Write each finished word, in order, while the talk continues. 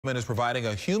Is providing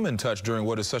a human touch during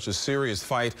what is such a serious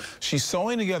fight. She's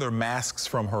sewing together masks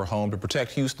from her home to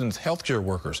protect Houston's healthcare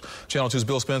workers. Channel 2's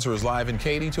Bill Spencer is live in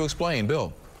Katy to explain.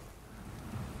 Bill.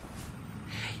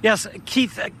 Yes,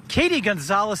 Keith, Katie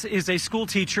Gonzalez is a school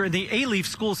teacher in the Alief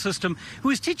school system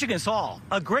who is teaching us all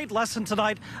a great lesson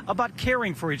tonight about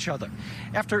caring for each other.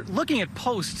 After looking at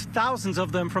posts, thousands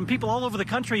of them from people all over the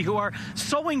country who are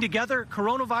sewing together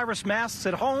coronavirus masks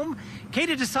at home,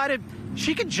 Katie decided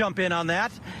she could jump in on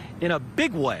that in a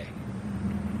big way.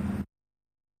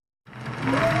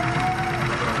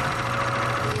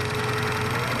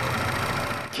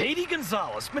 Katie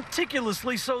Gonzalez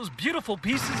meticulously sews beautiful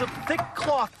pieces of thick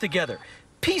cloth together,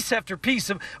 piece after piece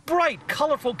of bright,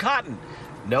 colorful cotton.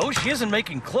 No, she isn't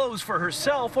making clothes for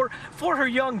herself or for her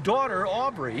young daughter,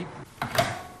 Aubrey.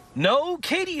 No,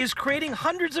 Katie is creating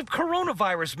hundreds of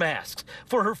coronavirus masks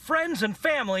for her friends and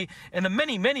family and the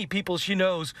many, many people she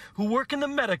knows who work in the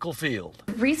medical field.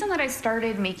 The reason that I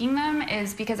started making them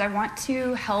is because I want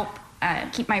to help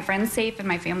keep my friends safe and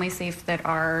my family safe that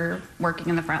are working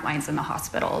in the front lines in the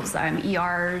hospitals,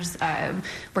 ERs,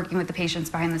 working with the patients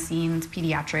behind the scenes,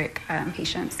 pediatric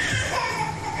patients.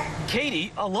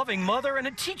 Katie, a loving mother and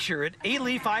a teacher at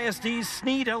Alief ISD's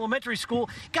Snead Elementary School,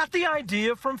 got the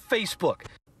idea from Facebook.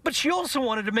 But she also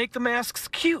wanted to make the masks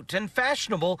cute and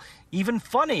fashionable, even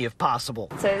funny if possible.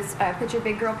 It says, put your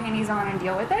big girl panties on and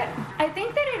deal with it. I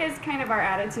think that it is kind of our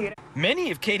attitude.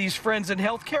 Many of Katie's friends in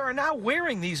healthcare are now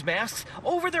wearing these masks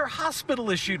over their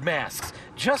hospital-issued masks,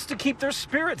 just to keep their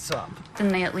spirits up. And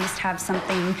they at least have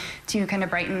something to kind of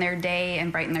brighten their day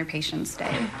and brighten their patient's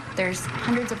day. There's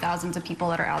hundreds of thousands of people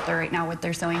that are out there right now with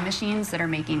their sewing machines that are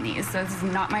making these. So this is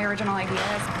not my original idea.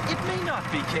 It may not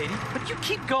be, Katie, but you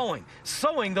keep going.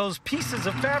 Sewing those pieces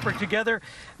of fabric together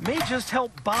may just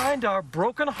help bind our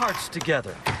broken hearts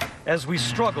together as we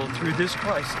struggle through this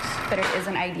crisis. But it is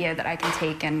an idea that I can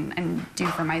take and do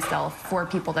for myself, for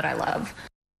people that I love.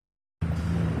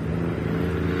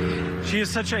 She is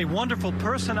such a wonderful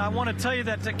person. I want to tell you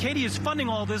that Katie is funding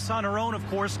all this on her own, of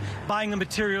course, buying the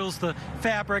materials, the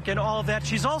fabric, and all of that.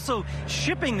 She's also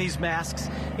shipping these masks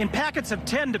in packets of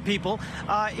 10 to people.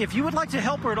 If you would like to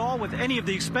help her at all with any of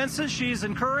the expenses she's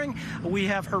incurring, we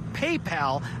have her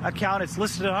PayPal account. It's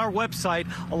listed on our website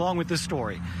along with this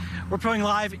story. We're reporting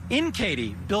live in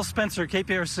Katy. Bill Spencer,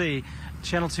 KPRC,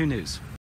 Channel 2 News.